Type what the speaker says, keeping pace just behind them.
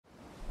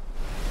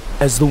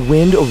As the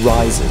wind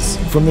arises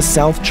from the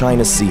South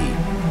China Sea,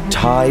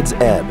 tides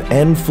ebb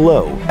and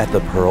flow at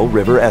the Pearl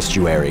River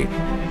estuary.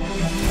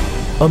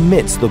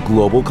 Amidst the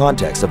global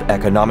context of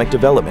economic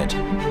development,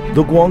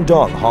 the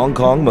Guangdong-Hong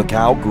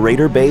Kong-Macau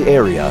Greater Bay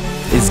Area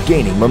is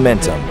gaining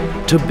momentum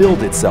to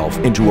build itself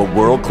into a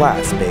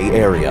world-class Bay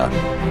Area.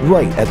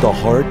 Right at the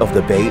heart of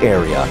the Bay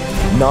Area,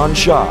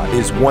 Nansha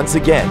is once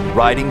again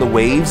riding the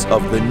waves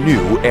of the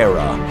new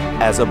era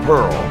as a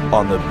pearl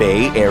on the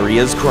Bay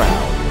Area's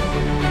crown.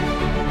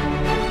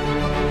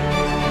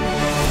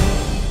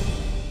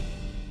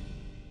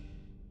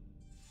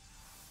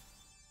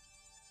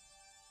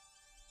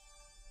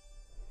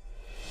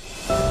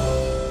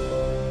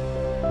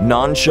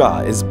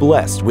 Nansha is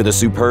blessed with a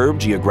superb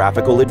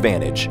geographical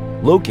advantage,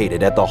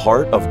 located at the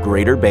heart of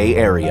Greater Bay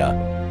Area.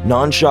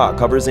 Nansha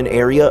covers an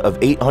area of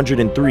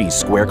 803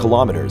 square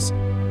kilometers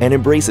and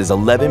embraces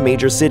 11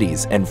 major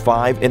cities and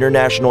 5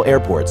 international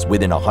airports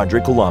within a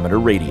 100-kilometer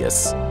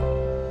radius.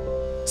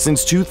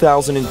 Since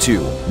 2002,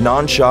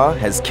 Nansha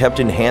has kept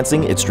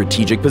enhancing its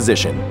strategic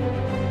position.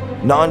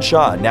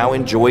 Nansha now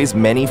enjoys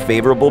many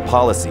favorable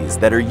policies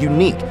that are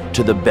unique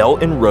to the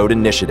Belt and Road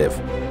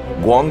Initiative.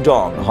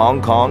 Guangdong, Hong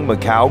Kong,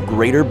 Macau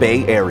Greater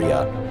Bay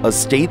Area, a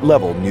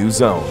state-level new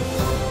zone,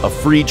 a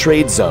free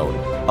trade zone,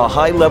 a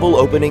high-level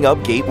opening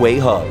up gateway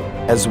hub,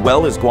 as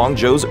well as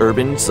Guangzhou's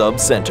urban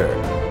sub-center,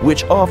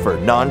 which offer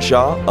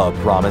Nansha a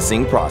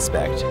promising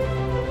prospect.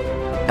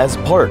 As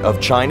part of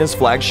China's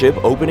flagship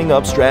opening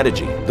up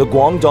strategy, the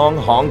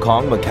Guangdong, Hong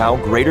Kong,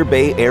 Macau Greater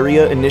Bay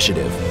Area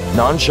Initiative,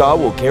 Nansha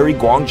will carry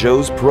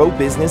Guangzhou's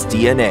pro-business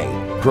DNA,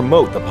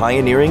 promote the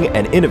pioneering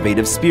and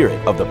innovative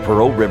spirit of the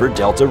Pearl River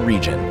Delta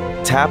region,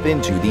 tap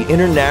into the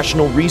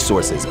international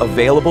resources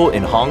available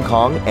in Hong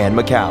Kong and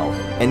Macau,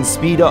 and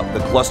speed up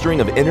the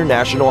clustering of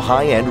international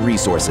high-end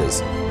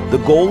resources.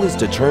 The goal is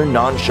to turn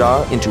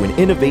Nansha into an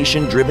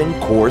innovation-driven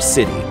core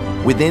city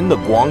within the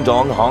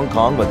Guangdong, Hong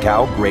Kong,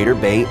 Macau Greater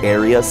Bay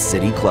Area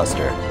city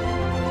cluster.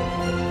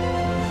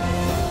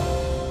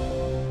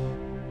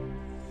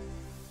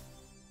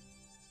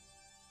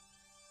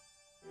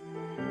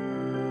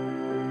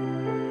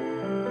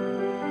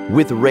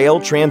 With rail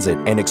transit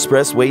and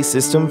expressway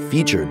system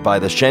featured by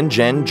the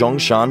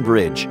Shenzhen-Zhongshan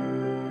Bridge,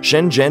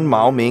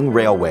 Shenzhen-Maoming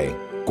Railway,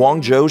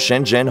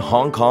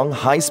 Guangzhou-Shenzhen-Hong Kong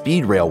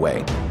High-Speed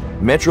Railway,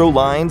 Metro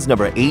Lines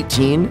number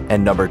 18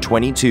 and number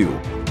 22.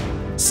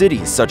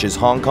 Cities such as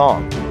Hong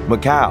Kong,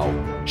 Macau,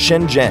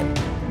 Shenzhen,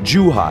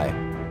 Zhuhai,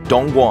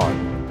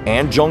 Dongguan,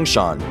 and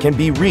Zhongshan can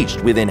be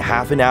reached within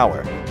half an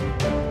hour.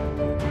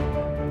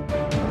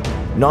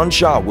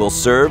 Nansha will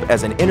serve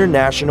as an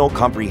international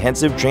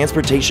comprehensive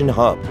transportation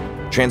hub,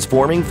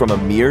 transforming from a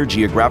mere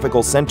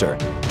geographical center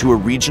to a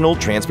regional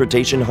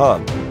transportation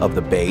hub of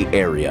the Bay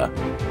Area.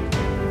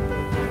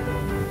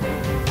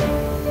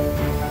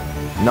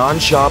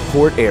 Nansha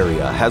Port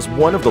Area has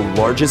one of the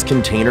largest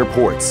container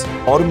ports,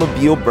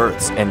 automobile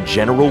berths, and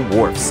general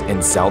wharfs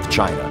in South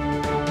China,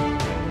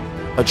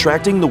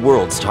 attracting the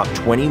world's top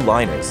 20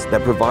 liners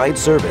that provide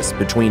service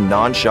between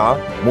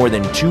Nansha, more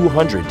than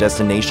 200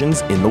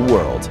 destinations in the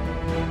world.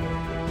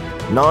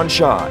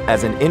 Nansha,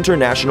 as an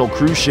international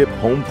cruise ship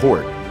home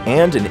port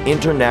and an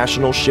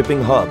international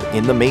shipping hub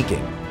in the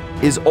making,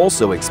 is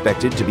also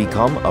expected to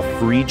become a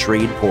free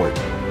trade port,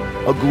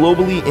 a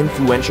globally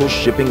influential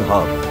shipping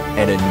hub,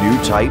 and a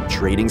new type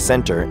trading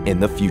center in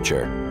the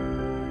future.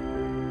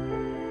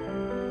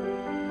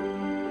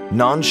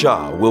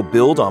 Nansha will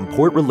build on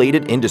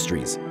port-related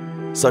industries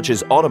such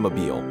as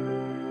automobile,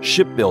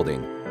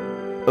 shipbuilding,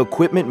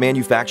 equipment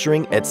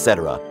manufacturing,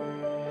 etc.,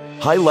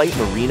 highlight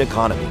marine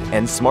economy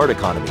and smart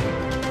economy,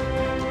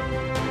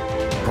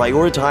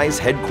 prioritize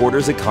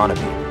headquarters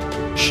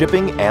economy,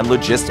 shipping and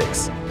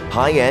logistics,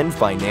 high-end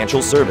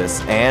financial service,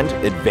 and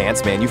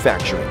advanced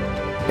manufacturing,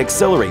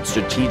 accelerate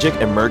strategic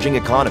emerging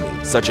economy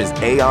such as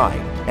AI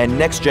and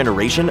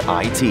next-generation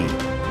IT.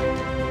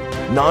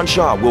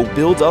 Nansha will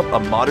build up a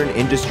modern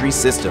industry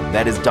system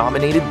that is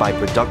dominated by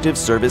productive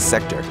service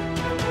sector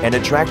and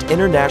attract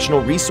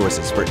international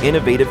resources for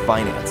innovative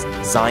finance,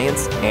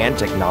 science, and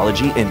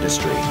technology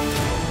industry.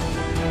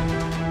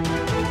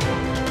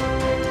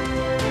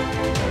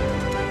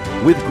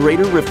 With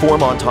greater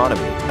reform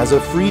autonomy as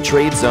a free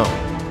trade zone,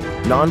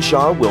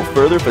 Nansha will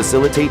further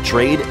facilitate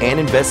trade and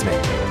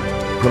investment,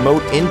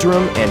 promote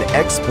interim and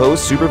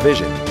ex-post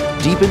supervision,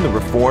 deepen the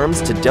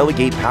reforms to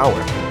delegate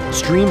power,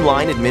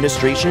 streamline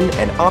administration,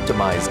 and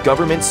optimize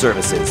government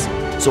services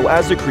so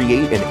as to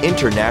create an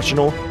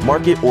international,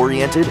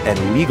 market-oriented,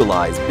 and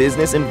legalized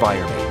business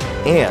environment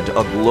and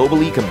a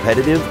globally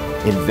competitive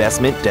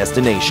investment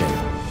destination.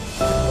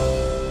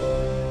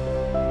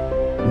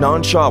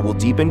 Nansha will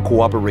deepen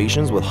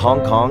cooperations with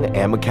Hong Kong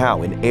and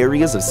Macau in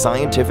areas of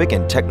scientific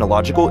and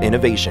technological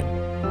innovation,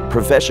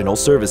 professional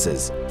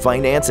services,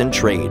 finance and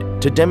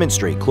trade to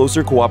demonstrate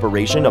closer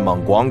cooperation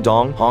among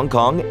Guangdong, Hong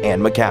Kong,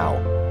 and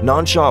Macau.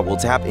 Nansha will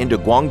tap into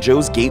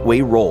Guangzhou's gateway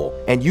role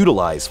and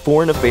utilize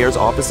foreign affairs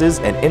offices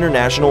and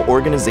international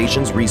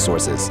organizations'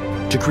 resources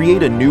to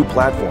create a new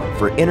platform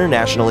for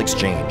international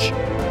exchange.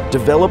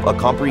 develop a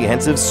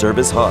comprehensive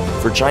service hub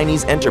for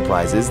Chinese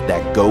enterprises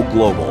that go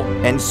global,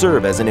 and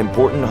serve as an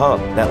important hub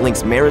that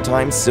links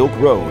Maritime Silk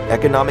Road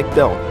Economic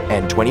Belt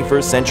and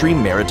 21st Century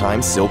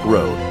Maritime Silk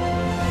Road.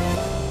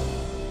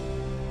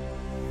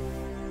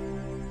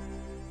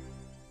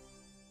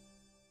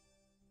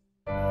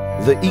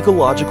 The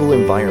ecological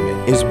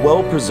environment is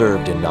well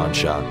preserved in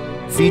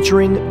Nansha,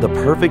 featuring the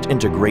perfect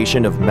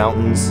integration of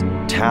mountains,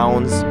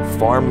 towns,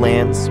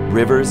 farmlands,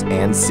 rivers,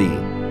 and sea.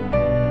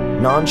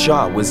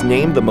 Nansha was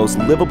named the most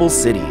livable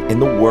city in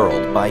the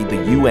world by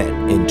the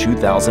UN in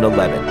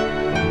 2011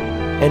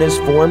 and has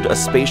formed a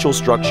spatial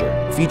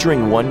structure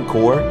featuring 1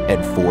 core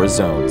and 4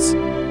 zones.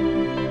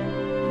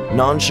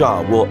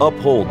 Nansha will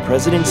uphold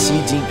President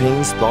Xi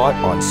Jinping's thought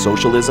on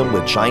socialism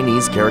with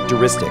Chinese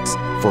characteristics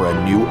for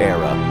a new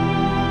era,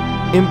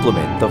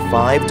 implement the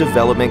 5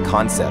 development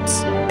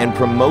concepts, and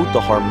promote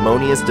the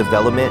harmonious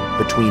development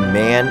between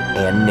man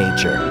and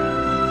nature.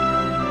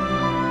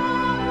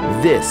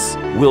 This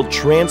will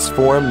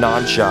transform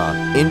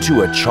Nansha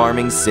into a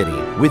charming city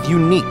with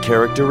unique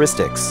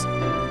characteristics.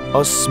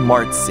 A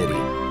smart city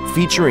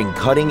featuring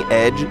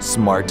cutting-edge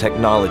smart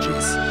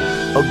technologies.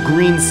 A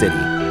green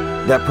city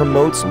that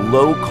promotes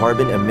low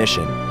carbon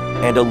emission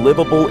and a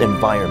livable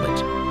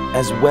environment,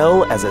 as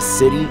well as a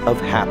city of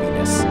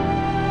happiness,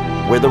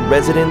 where the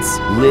residents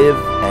live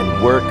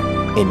and work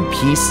in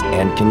peace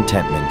and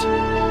contentment.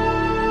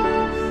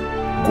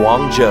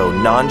 Guangzhou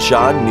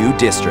Nansha New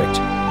District,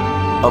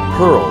 a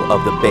pearl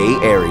of the Bay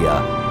Area,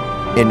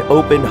 an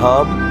open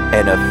hub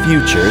and a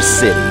future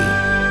city.